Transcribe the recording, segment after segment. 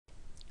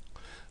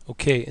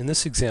Okay, in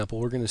this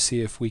example we're going to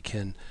see if we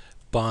can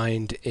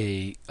bind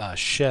a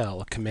shell,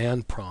 a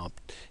command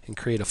prompt, and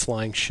create a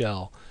flying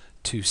shell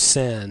to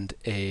send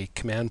a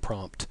command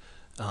prompt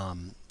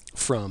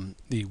from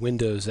the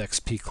Windows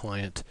XP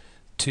client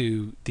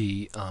to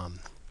the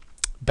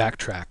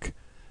backtrack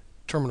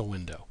terminal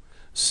window.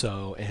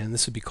 So, and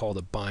this would be called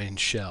a bind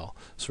shell.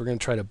 So we're going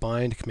to try to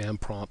bind a command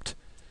prompt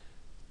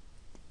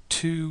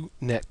to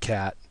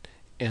Netcat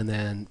and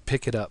then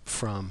pick it up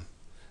from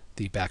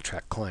the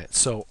backtrack client.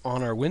 So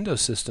on our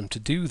Windows system, to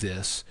do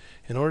this,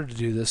 in order to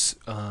do this,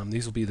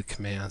 these will be the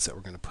commands that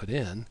we're going to put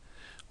in.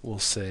 We'll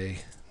say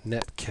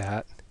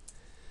Netcat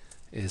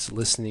is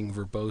listening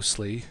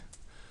verbosely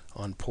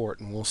on port,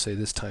 and we'll say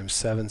this time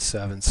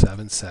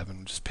 7777.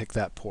 We'll just pick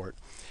that port.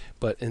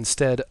 But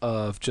instead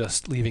of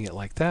just leaving it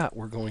like that,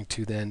 we're going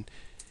to then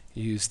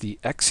use the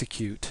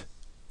execute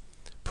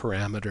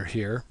parameter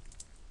here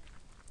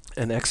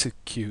and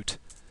execute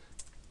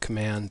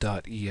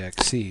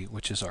command.exe,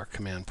 which is our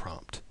command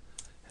prompt.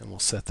 And we'll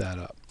set that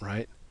up,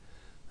 right?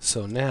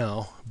 So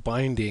now,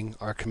 binding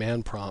our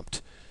command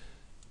prompt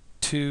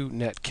to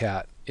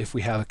Netcat if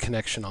we have a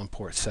connection on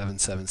port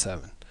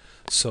 777.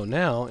 So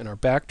now, in our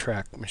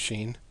backtrack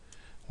machine,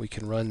 we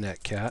can run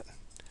Netcat,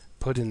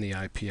 put in the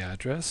IP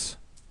address,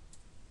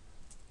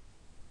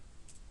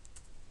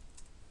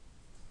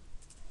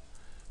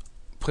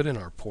 put in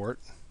our port,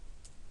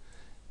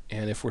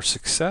 and if we're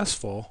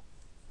successful,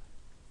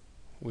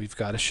 we've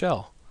got a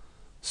shell.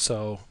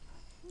 So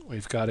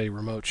we've got a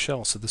remote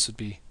shell, so this would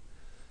be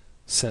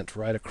sent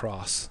right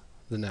across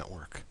the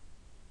network.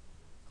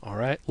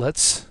 Alright,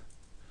 let's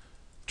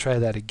try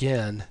that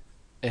again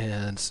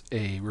as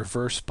a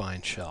reverse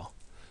bind shell.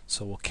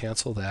 So we'll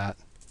cancel that,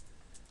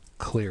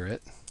 clear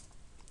it,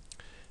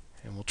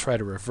 and we'll try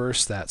to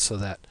reverse that so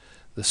that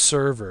the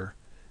server,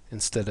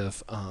 instead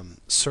of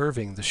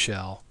serving the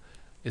shell,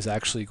 is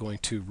actually going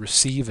to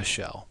receive a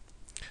shell.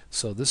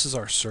 So this is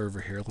our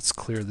server here. Let's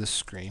clear this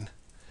screen.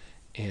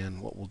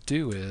 And what we'll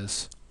do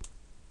is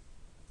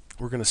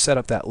we're going to set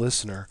up that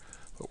listener,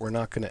 but we're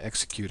not going to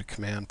execute a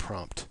command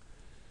prompt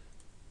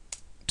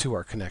to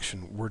our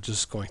connection. We're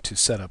just going to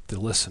set up the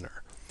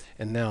listener.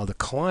 And now the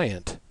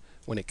client,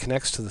 when it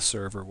connects to the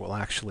server, will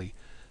actually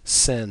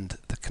send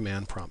the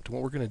command prompt. And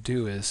what we're going to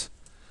do is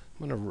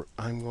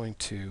I'm going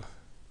to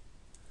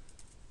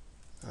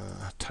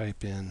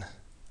type in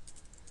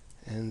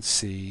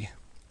NC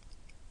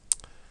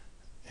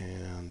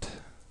and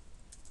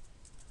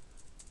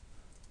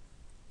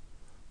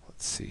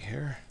let's see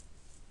here.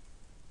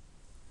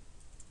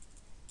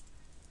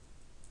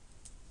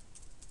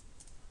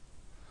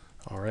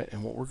 Alright,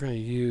 and what we're going to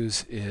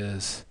use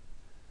is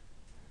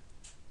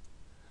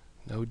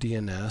no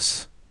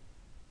DNS.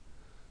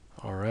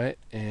 Alright,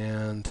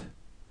 and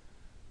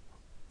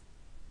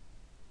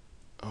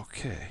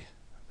okay,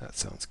 that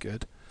sounds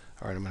good.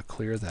 Alright, I'm going to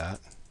clear that.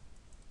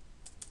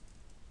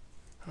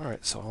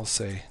 Alright, so I'll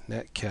say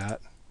Netcat,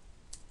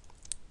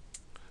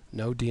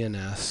 no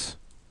DNS,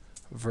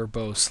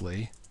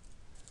 verbosely.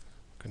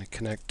 I'm going to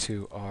connect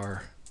to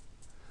our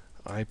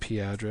IP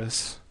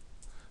address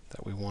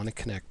that we want to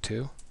connect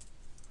to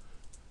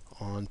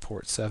on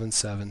port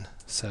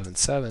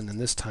 7777,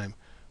 and this time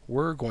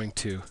we're going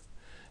to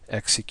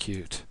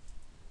execute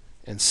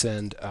and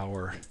send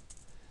our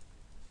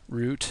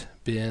root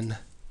bin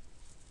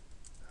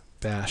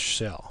bash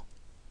shell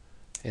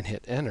and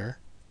hit enter.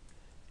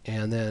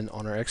 And then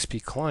on our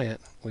XP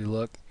client we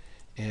look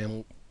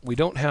and we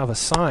don't have a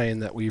sign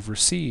that we've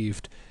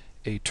received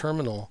a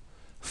terminal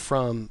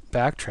from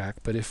backtrack,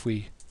 but if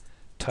we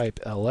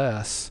type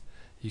ls,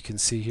 you can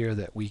see here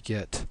that we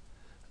get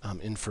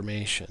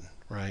information,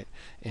 right?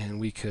 And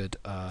we could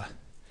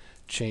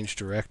change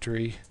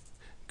directory,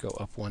 go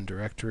up one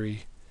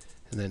directory,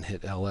 and then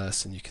hit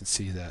ls, and you can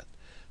see that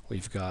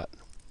we've got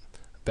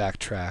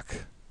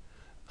backtrack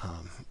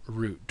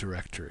root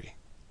directory.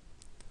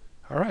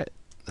 Alright,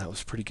 that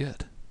was pretty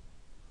good.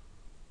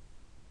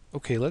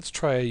 Okay, let's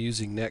try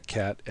using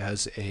Netcat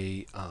as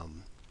a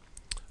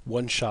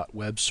one-shot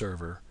web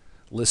server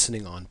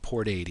listening on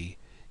port 80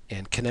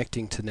 and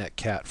connecting to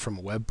Netcat from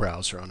a web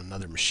browser on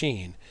another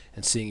machine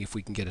and seeing if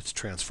we can get it to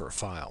transfer a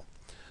file.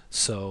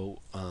 So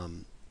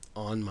on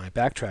my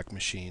backtrack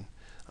machine,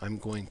 I'm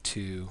going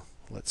to,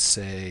 let's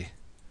say,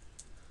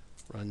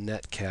 run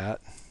Netcat,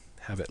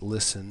 have it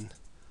listen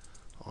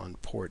on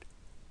port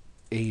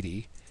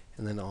 80,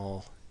 and then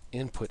I'll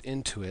input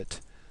into it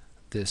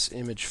this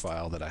image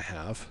file that I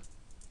have.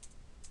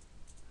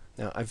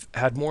 Now I've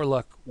had more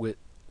luck with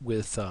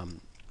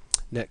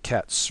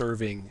Netcat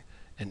serving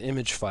an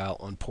image file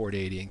on port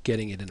 80 and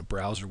getting it in a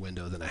browser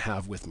window than I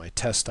have with my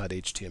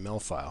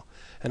test.html file.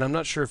 And I'm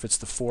not sure if it's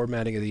the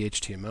formatting of the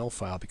HTML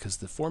file, because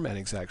the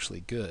formatting is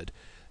actually good.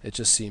 It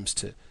just seems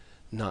to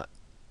not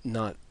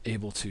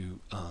able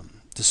to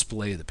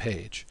display the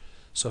page.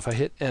 So if I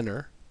hit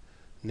enter,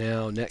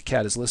 now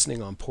Netcat is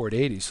listening on port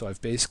 80, so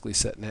I've basically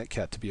set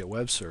Netcat to be a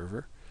web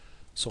server.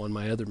 So on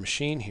my other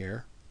machine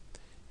here,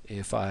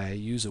 if I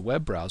use a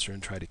web browser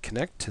and try to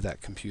connect to that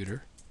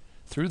computer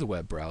through the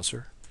web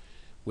browser,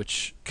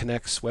 which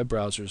connects web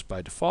browsers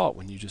by default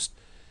when you just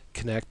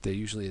connect,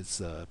 usually it's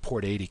the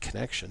port 80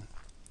 connection,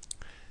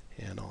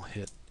 and I'll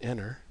hit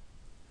enter,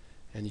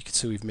 and you can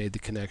see we've made the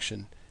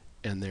connection,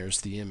 and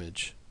there's the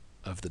image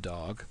of the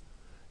dog,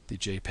 the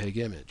JPEG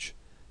image.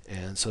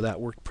 And so that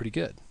worked pretty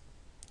good,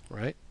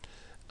 right?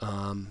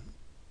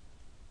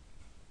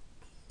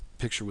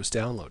 Picture was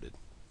downloaded.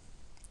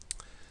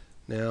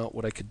 Now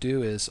what I could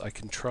do is I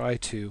can try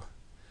to,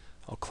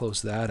 I'll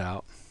close that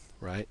out,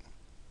 right?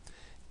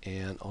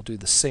 And I'll do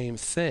the same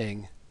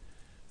thing,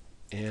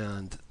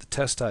 and the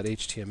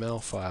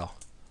test.html file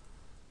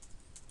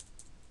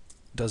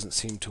doesn't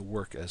seem to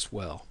work as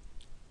well.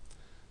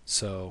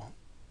 So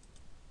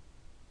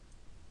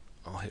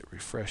I'll hit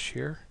refresh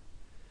here,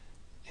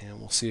 and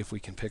we'll see if we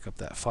can pick up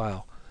that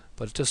file,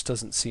 but it just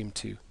doesn't seem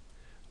to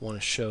want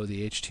to show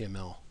the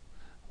HTML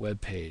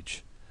web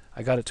page.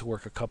 I got it to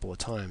work a couple of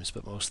times,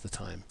 but most of the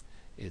time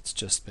it's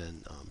just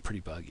been pretty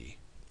buggy.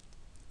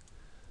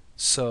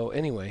 So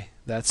anyway,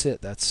 that's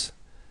it. That's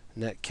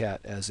Netcat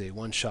as a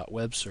one-shot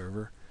web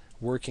server,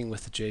 working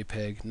with the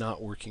JPEG,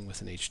 not working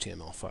with an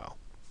HTML file.